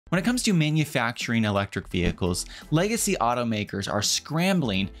When it comes to manufacturing electric vehicles, legacy automakers are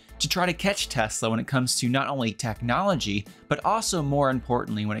scrambling to try to catch Tesla when it comes to not only technology, but also more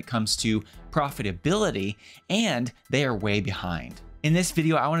importantly, when it comes to profitability, and they are way behind. In this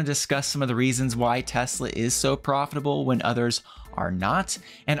video, I want to discuss some of the reasons why Tesla is so profitable when others are not,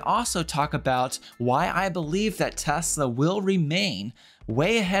 and also talk about why I believe that Tesla will remain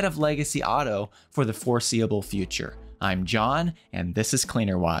way ahead of legacy auto for the foreseeable future. I'm John, and this is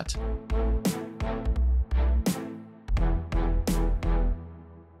Cleanerwatt.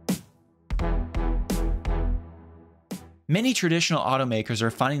 Many traditional automakers are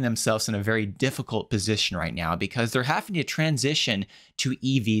finding themselves in a very difficult position right now because they're having to transition to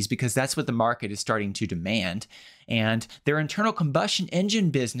EVs because that's what the market is starting to demand. And their internal combustion engine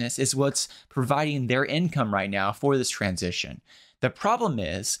business is what's providing their income right now for this transition. The problem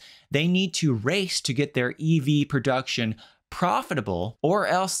is they need to race to get their EV production profitable, or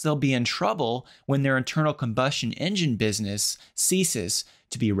else they'll be in trouble when their internal combustion engine business ceases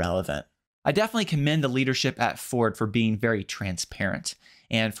to be relevant. I definitely commend the leadership at Ford for being very transparent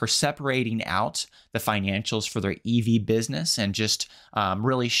and for separating out the financials for their EV business and just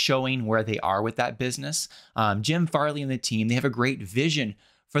really showing where they are with that business. Jim Farley and the team, they have a great vision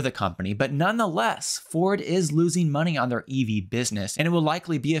for the company, but nonetheless, Ford is losing money on their EV business, and it will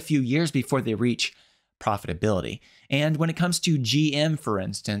likely be a few years before they reach profitability. And when it comes to GM, for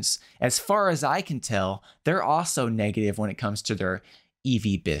instance, as far as I can tell, they're also negative when it comes to their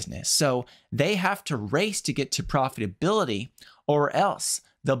EV business. So they have to race to get to profitability, or else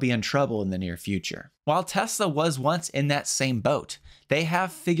they'll be in trouble in the near future. While Tesla was once in that same boat, they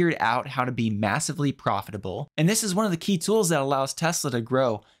have figured out how to be massively profitable, and this is one of the key tools that allows Tesla to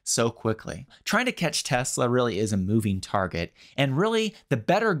grow so quickly. Trying to catch Tesla really is a moving target, and really the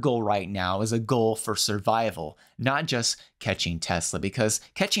better goal right now is a goal for survival, not just catching Tesla, because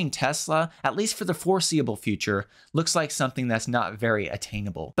catching Tesla, at least for the foreseeable future, looks like something that's not very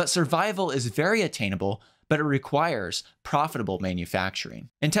attainable. But survival is very attainable, but it requires profitable manufacturing.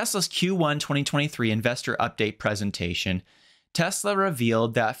 In Tesla's Q1 2023 investor update presentation, Tesla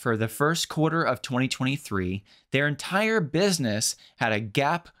revealed that for the first quarter of 2023, their entire business had a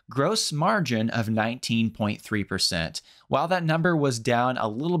GAAP gross margin of 19.3%. While that number was down a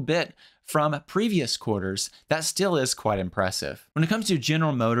little bit from previous quarters, that still is quite impressive. When it comes to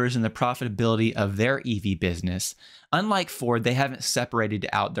General Motors and the profitability of their EV business, unlike Ford, they haven't separated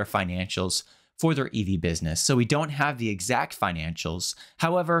out their financials for their EV business, so we don't have the exact financials.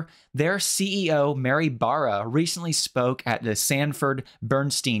 However, their CEO, Mary Barra, recently spoke at the Sanford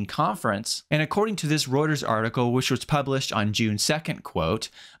Bernstein conference, and according to this Reuters article, which was published on June 2nd, quote,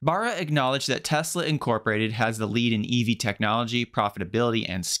 Barra acknowledged that Tesla Incorporated has the lead in EV technology, profitability,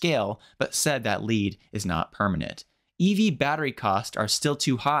 and scale, but said that lead is not permanent. EV battery costs are still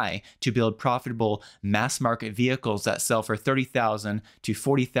too high to build profitable mass market vehicles that sell for $30,000 to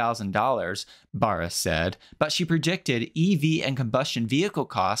 $40,000, Barra said, but she predicted EV and combustion vehicle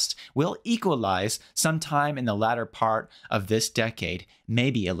costs will equalize sometime in the latter part of this decade,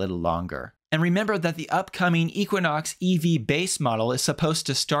 maybe a little longer. And remember that the upcoming Equinox EV base model is supposed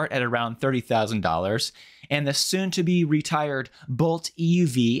to start at around $30,000, and the soon-to-be retired Bolt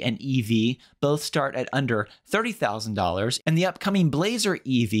EUV and EV both start at under $30,000, and the upcoming Blazer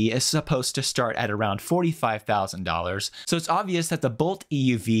EV is supposed to start at around $45,000. So it's obvious that the Bolt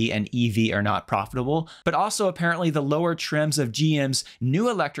EUV and EV are not profitable, but also apparently the lower trims of GM's new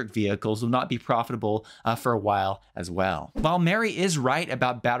electric vehicles will not be profitable for a while as well. While Mary is right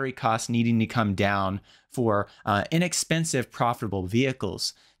about battery costs needing to come down for inexpensive, profitable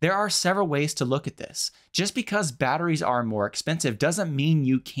vehicles, there are several ways to look at this. Just because batteries are more expensive doesn't mean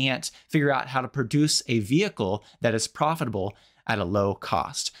you can't figure out how to produce a vehicle that is profitable at a low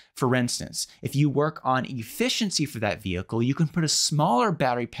cost. For instance, if you work on efficiency for that vehicle, you can put a smaller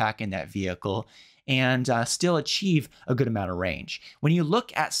battery pack in that vehicle and still achieve a good amount of range. When you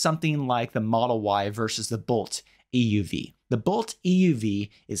look at something like the Model Y versus the Bolt EUV, the Bolt EUV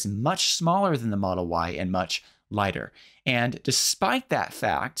is much smaller than the Model Y and much lighter. And despite that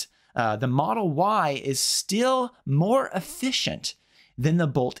fact, the Model Y is still more efficient than the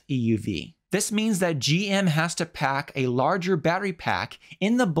Bolt EUV. This means that GM has to pack a larger battery pack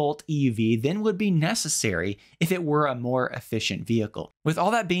in the Bolt EUV than would be necessary if it were a more efficient vehicle. With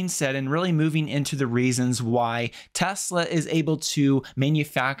all that being said, and really moving into the reasons why Tesla is able to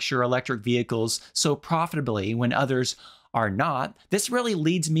manufacture electric vehicles so profitably when others are not, this really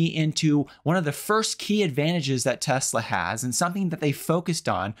leads me into one of the first key advantages that Tesla has and something that they focused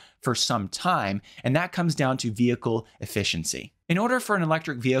on for some time, and that comes down to vehicle efficiency. In order for an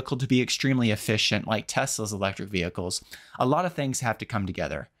electric vehicle to be extremely efficient, like Tesla's electric vehicles, a lot of things have to come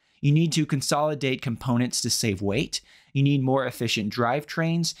together. You need to consolidate components to save weight, you need more efficient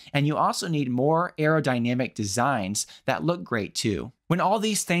drivetrains, and you also need more aerodynamic designs that look great too. When all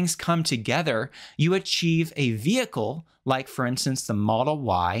these things come together, you achieve a vehicle like, for instance, the Model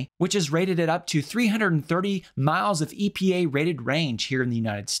Y, which is rated at up to 330 miles of EPA rated range here in the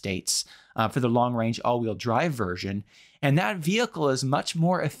United States for the long-range all-wheel drive version. And that vehicle is much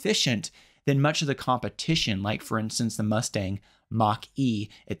more efficient than much of the competition, like, for instance, the Mustang Mach-E,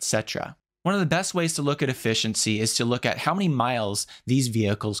 etc. One of the best ways to look at efficiency is to look at how many miles these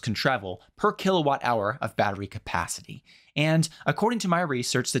vehicles can travel per kilowatt hour of battery capacity. And according to my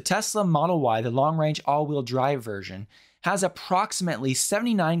research, the Tesla Model Y, the long-range all-wheel drive version, has approximately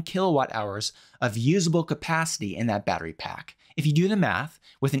 79 kilowatt hours of usable capacity in that battery pack. If you do the math,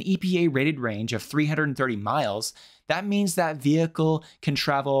 with an EPA rated range of 330 miles, that means that vehicle can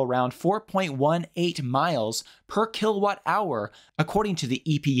travel around 4.18 miles per kilowatt hour according to the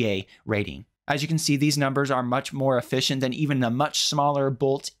EPA rating. As you can see, these numbers are much more efficient than even the much smaller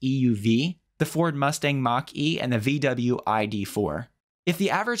Bolt EUV, the Ford Mustang Mach-E, and the VW ID.4. If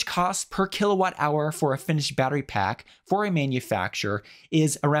the average cost per kilowatt hour for a finished battery pack for a manufacturer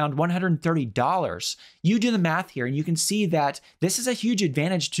is around $130, you do the math here and you can see that this is a huge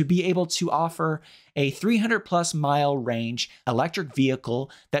advantage to be able to offer a 300+ mile range electric vehicle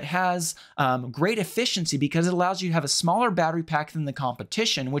that has great efficiency because it allows you to have a smaller battery pack than the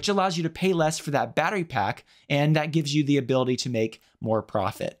competition, which allows you to pay less for that battery pack, and that gives you the ability to make more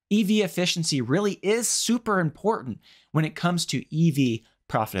profit. EV efficiency really is super important when it comes to EV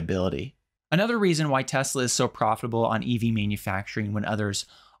profitability. Another reason why Tesla is so profitable on EV manufacturing when others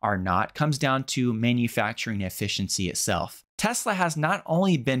are not comes down to manufacturing efficiency itself. Tesla has not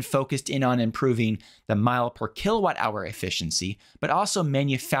only been focused in on improving the mile per kilowatt hour efficiency, but also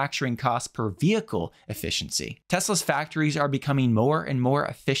manufacturing cost per vehicle efficiency. Tesla's factories are becoming more and more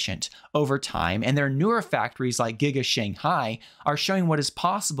efficient over time, and their newer factories like Giga Shanghai are showing what is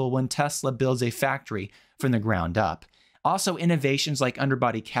possible when Tesla builds a factory from the ground up. Also, innovations like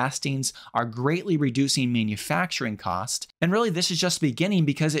underbody castings are greatly reducing manufacturing cost. And really, this is just beginning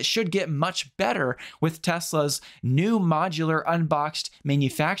because it should get much better with Tesla's new modular unboxed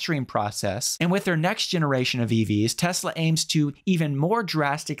manufacturing process. And with their next generation of EVs, Tesla aims to even more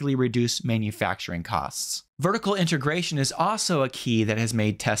drastically reduce manufacturing costs. Vertical integration is also a key that has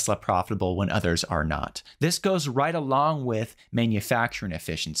made Tesla profitable when others are not. This goes right along with manufacturing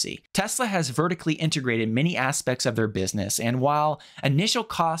efficiency. Tesla has vertically integrated many aspects of their business, and while initial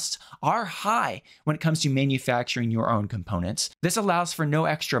costs are high when it comes to manufacturing your own components, this allows for no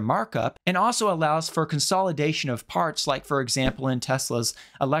extra markup and also allows for consolidation of parts, like, for example, in Tesla's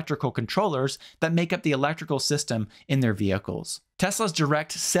electrical controllers that make up the electrical system in their vehicles. Tesla's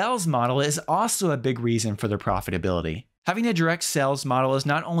direct sales model is also a big reason for their profitability. Having a direct sales model is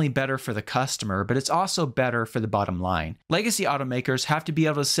not only better for the customer, but it's also better for the bottom line. Legacy automakers have to be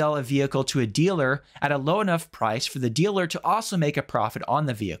able to sell a vehicle to a dealer at a low enough price for the dealer to also make a profit on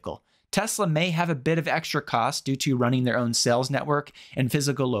the vehicle. Tesla may have a bit of extra cost due to running their own sales network and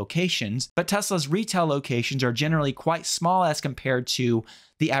physical locations, but Tesla's retail locations are generally quite small as compared to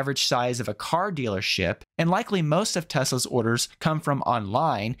the average size of a car dealership, and likely most of Tesla's orders come from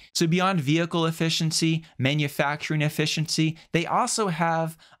online. So beyond vehicle efficiency, manufacturing efficiency, they also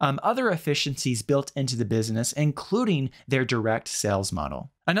have other efficiencies built into the business, including their direct sales model.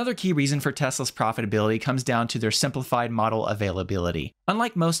 Another key reason for Tesla's profitability comes down to their simplified model availability.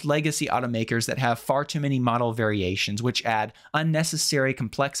 Unlike most legacy automakers that have far too many model variations, which add unnecessary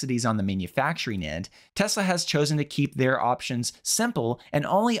complexities on the manufacturing end, Tesla has chosen to keep their options simple and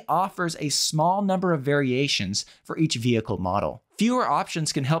only offers a small number of variations for each vehicle model. Fewer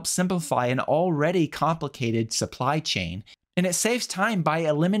options can help simplify an already complicated supply chain, and it saves time by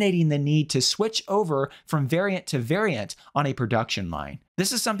eliminating the need to switch over from variant to variant on a production line.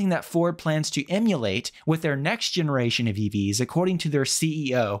 This is something that Ford plans to emulate with their next generation of EVs, according to their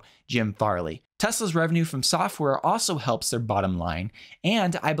CEO, Jim Farley. Tesla's revenue from software also helps their bottom line,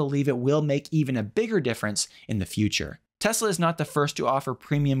 and I believe it will make even a bigger difference in the future. Tesla is not the first to offer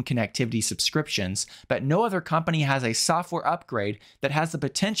premium connectivity subscriptions, but no other company has a software upgrade that has the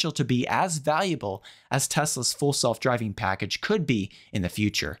potential to be as valuable as Tesla's full self-driving package could be in the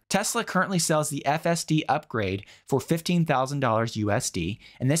future. Tesla currently sells the FSD upgrade for $15,000 USD,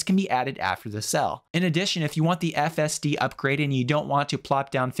 and this can be added after the sale. In addition, if you want the FSD upgrade and you don't want to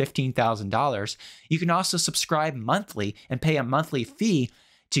plop down $15,000, you can also subscribe monthly and pay a monthly fee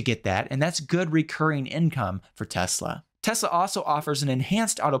to get that, and that's good recurring income for Tesla. Tesla also offers an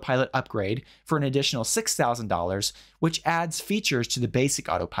enhanced autopilot upgrade for an additional $6,000, which adds features to the basic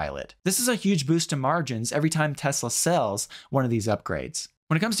autopilot. This is a huge boost to margins every time Tesla sells one of these upgrades.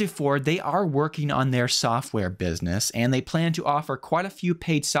 When it comes to Ford, they are working on their software business, and they plan to offer quite a few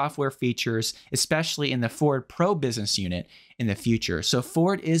paid software features, especially in the Ford Pro business unit in the future. So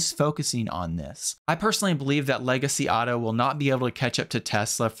Ford is focusing on this. I personally believe that legacy auto will not be able to catch up to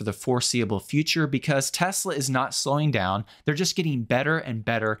Tesla for the foreseeable future because Tesla is not slowing down. They're just getting better and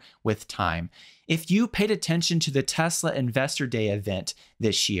better with time. If you paid attention to the Tesla Investor Day event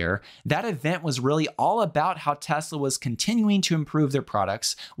this year, that event was really all about how Tesla was continuing to improve their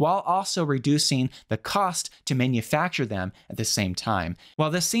products while also reducing the cost to manufacture them at the same time.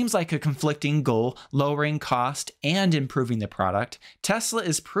 While this seems like a conflicting goal, lowering cost and improving the product, Tesla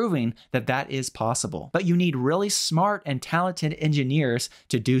is proving that that is possible. But you need really smart and talented engineers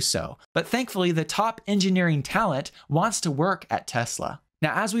to do so. But thankfully, the top engineering talent wants to work at Tesla.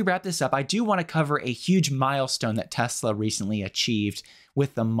 Now, as we wrap this up, I do want to cover a huge milestone that Tesla recently achieved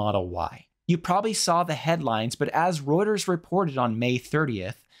with the Model Y. You probably saw the headlines, but as Reuters reported on May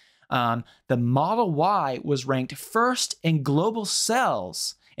 30th, the Model Y was ranked first in global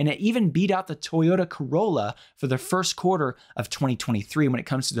sales, and it even beat out the Toyota Corolla for the first quarter of 2023 when it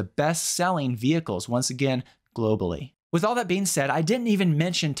comes to the best-selling vehicles, once again, globally. With all that being said, I didn't even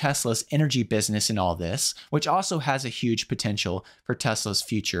mention Tesla's energy business in all this, which also has a huge potential for Tesla's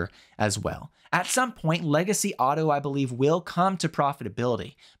future as well. At some point, legacy auto, I believe, will come to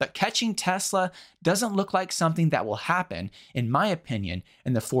profitability, but catching Tesla doesn't look like something that will happen, in my opinion,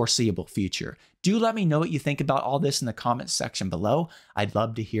 in the foreseeable future. Do let me know what you think about all this in the comments section below. I'd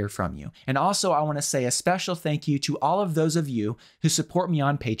love to hear from you. And also, I want to say a special thank you to all of those of you who support me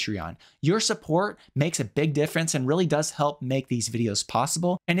on Patreon. Your support makes a big difference and really does help make these videos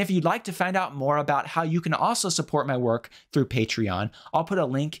possible. And if you'd like to find out more about how you can also support my work through Patreon, I'll put a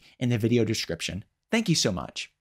link in the video description. Thank you so much.